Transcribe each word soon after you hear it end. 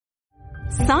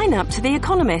Sign up to The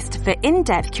Economist for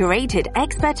in-depth curated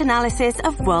expert analysis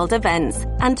of world events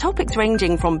and topics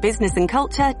ranging from business and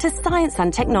culture to science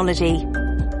and technology.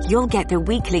 You'll get the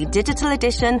weekly digital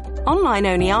edition,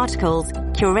 online-only articles,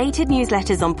 curated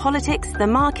newsletters on politics, the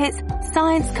markets,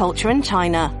 science, culture and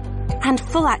China, and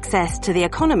full access to The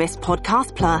Economist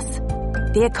Podcast Plus.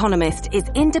 The Economist is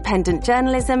independent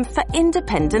journalism for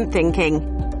independent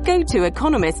thinking. Go to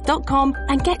economist.com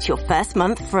and get your first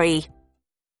month free.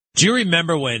 Do you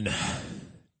remember when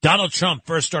Donald Trump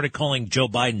first started calling Joe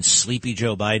Biden Sleepy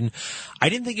Joe Biden? I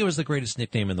didn't think it was the greatest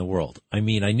nickname in the world. I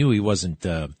mean, I knew he wasn't,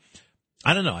 I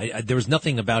don't know. There was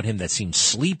nothing about him that seemed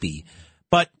sleepy,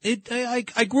 but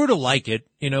I grew to like it,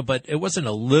 but it wasn't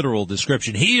a literal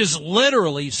description. He is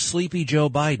literally Sleepy Joe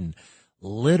Biden,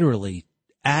 literally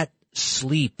at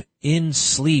sleep, in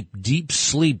sleep, deep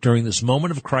sleep during this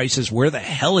moment of crisis. Where the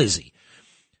hell is he?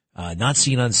 Not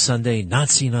seen on Sunday, not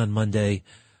seen on Monday.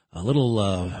 A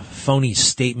little phony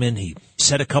statement. He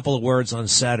said a couple of words on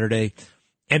Saturday.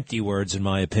 Empty words, in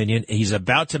my opinion. He's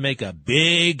about to make a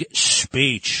big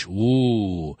speech.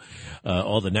 Ooh.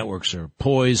 All the networks are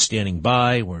poised, standing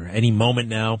by, where any moment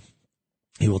now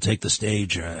he will take the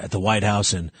stage at the White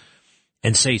House and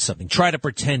say something. Try to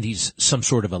pretend he's some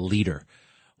sort of a leader.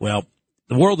 Well,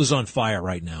 the world is on fire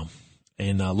right now,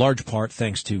 in large part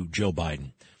thanks to Joe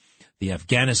Biden. The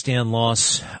Afghanistan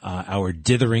loss, our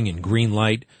dithering in green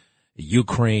light,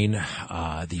 Ukraine,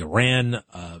 the Iran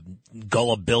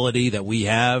gullibility that we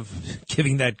have,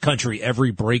 giving that country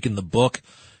every break in the book,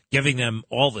 giving them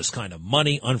all this kind of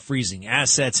money, unfreezing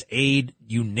assets, aid,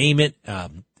 you name it.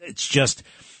 It's just,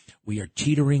 we are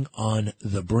teetering on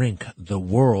the brink, the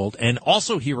world, and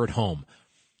also here at home.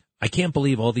 I can't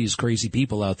believe all these crazy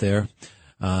people out there.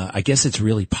 I guess it's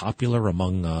really popular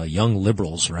among young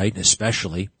liberals, right?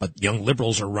 Especially, but young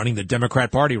liberals are running the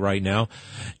Democrat Party right now,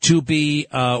 to be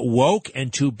woke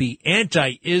and to be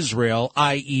anti-Israel,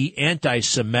 i.e.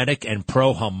 anti-Semitic and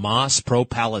pro-Hamas,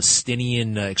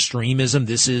 pro-Palestinian extremism.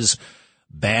 This is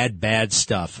bad, bad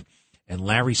stuff. And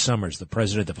Larry Summers, the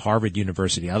president of Harvard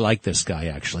University, I like this guy,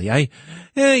 actually.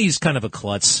 He's kind of a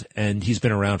klutz, and he's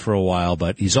been around for a while,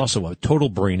 but he's also a total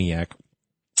brainiac.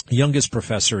 Youngest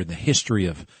professor in the history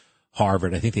of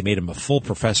Harvard. I think they made him a full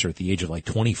professor at the age of like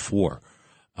 24.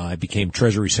 Became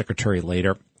Treasury Secretary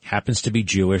later. Happens to be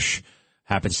Jewish.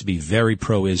 Happens to be very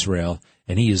pro-Israel.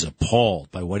 And he is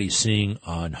appalled by what he's seeing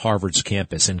on Harvard's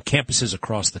campus and campuses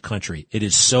across the country. It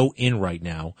is so in right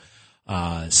now,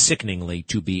 sickeningly,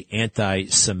 to be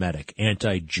anti-Semitic,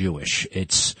 anti-Jewish.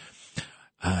 It's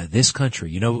this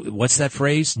country. What's that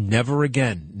phrase? Never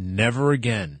again. Never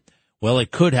again. Well,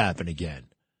 it could happen again.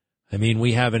 I mean,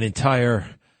 we have an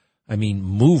entire,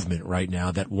 movement right now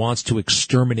that wants to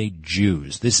exterminate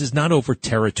Jews. This is not over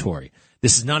territory.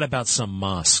 This is not about some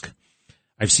mosque.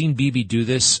 I've seen Bibi do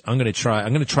this. I'm going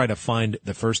to try to find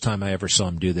the first time I ever saw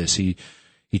him do this. He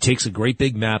takes a great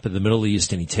big map of the Middle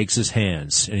East and he takes his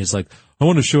hands and he's like, I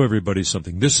want to show everybody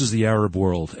something. This is the Arab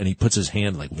world. And he puts his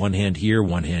hand like one hand here,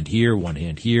 one hand here, one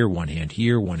hand here, one hand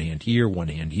here, one hand here, one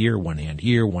hand here, one hand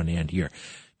here, one hand here.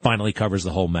 Finally covers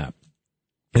the whole map.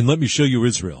 And let me show you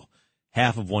Israel.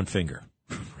 Half of one finger,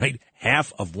 right?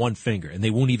 Half of one finger. And they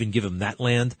won't even give him that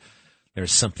land.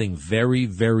 There's something very,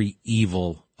 very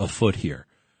evil afoot here.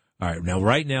 All right.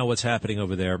 Right now, what's happening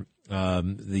over there,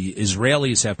 the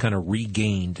Israelis have kind of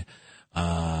regained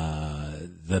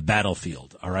the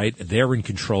battlefield. All right. They're in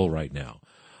control right now.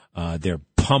 They're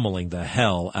pummeling the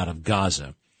hell out of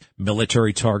Gaza.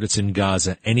 Military targets in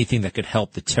Gaza, anything that could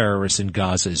help the terrorists in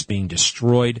Gaza is being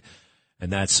destroyed.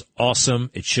 And that's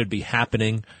awesome. It should be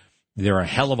happening. There are a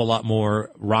hell of a lot more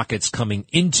rockets coming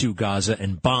into Gaza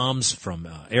and bombs from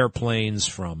airplanes,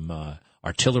 from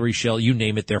artillery shell, you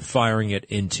name it. They're firing it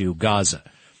into Gaza.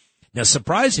 Now,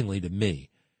 surprisingly to me,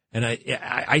 and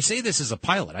I say this as a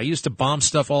pilot, I used to bomb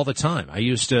stuff all the time.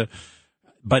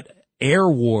 But air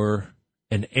war,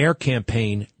 an air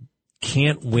campaign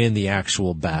can't win the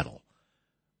actual battle,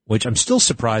 which I'm still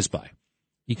surprised by.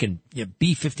 You can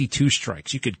B-52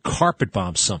 strikes. You could carpet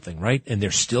bomb something, right? And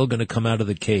they're still going to come out of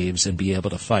the caves and be able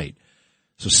to fight.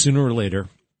 So sooner or later,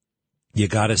 you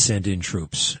got to send in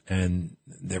troops. And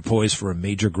they're poised for a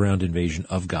major ground invasion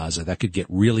of Gaza. That could get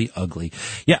really ugly.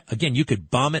 Yeah, again, you could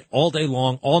bomb it all day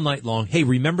long, all night long. Hey,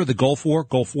 remember the Gulf War,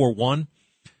 Gulf War I?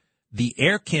 The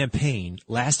air campaign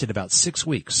lasted about 6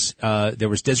 weeks. There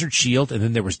was Desert Shield, and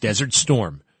then there was Desert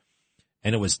Storm.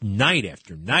 And it was night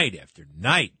after night after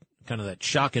night. Kind of that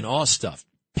shock and awe stuff,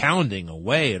 pounding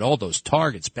away at all those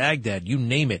targets, Baghdad, you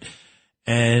name it.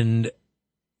 And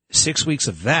 6 weeks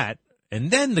of that, and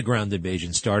then the ground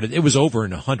invasion started. It was over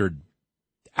in 100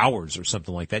 hours or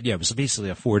something like that. Yeah, it was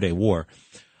basically a 4-day war.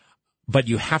 but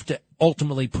you have to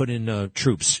ultimately put in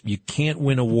troops. You can't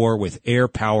win a war with air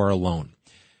power alone.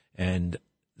 And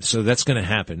so that's going to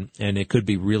happen, and it could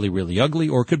be really, really ugly,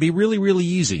 or it could be really, really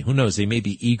easy. Who knows? They may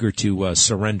be eager to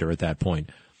surrender at that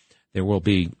point. There will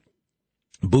be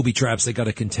booby traps they got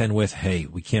to contend with. Hey,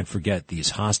 we can't forget these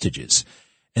hostages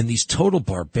and these total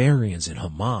barbarians in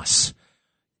Hamas.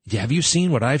 Yeah, have you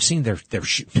seen what I've seen? They're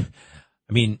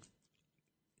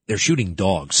shooting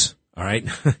dogs. All right.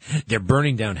 They're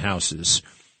burning down houses,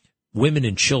 women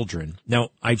and children. Now,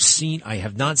 I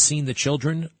have not seen the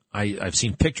children. I've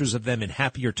seen pictures of them in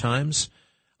happier times.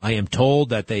 I am told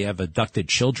that they have abducted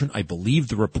children. I believe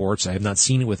the reports. I have not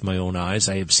seen it with my own eyes.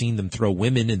 I have seen them throw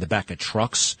women in the back of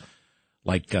trucks,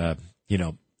 like,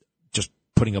 just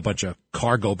putting a bunch of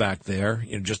cargo back there,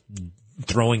 just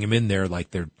throwing them in there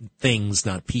like they're things,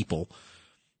 not people.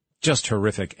 Just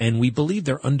horrific. And we believe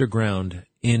they're underground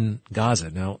in Gaza.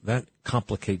 Now, that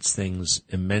complicates things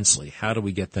immensely. How do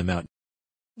we get them out?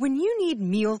 When you need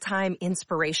mealtime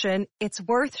inspiration, it's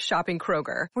worth shopping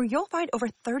Kroger, where you'll find over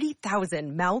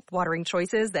 30,000 mouth-watering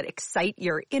choices that excite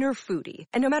your inner foodie.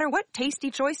 And no matter what tasty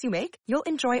choice you make, you'll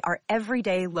enjoy our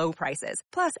everyday low prices,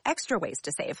 plus extra ways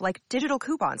to save, like digital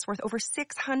coupons worth over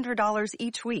 $600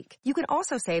 each week. You can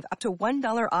also save up to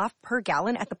 $1 off per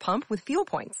gallon at the pump with fuel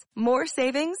points. More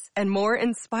savings and more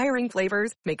inspiring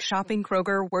flavors make shopping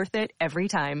Kroger worth it every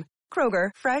time. Kroger,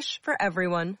 fresh for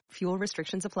everyone. Fuel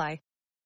restrictions apply.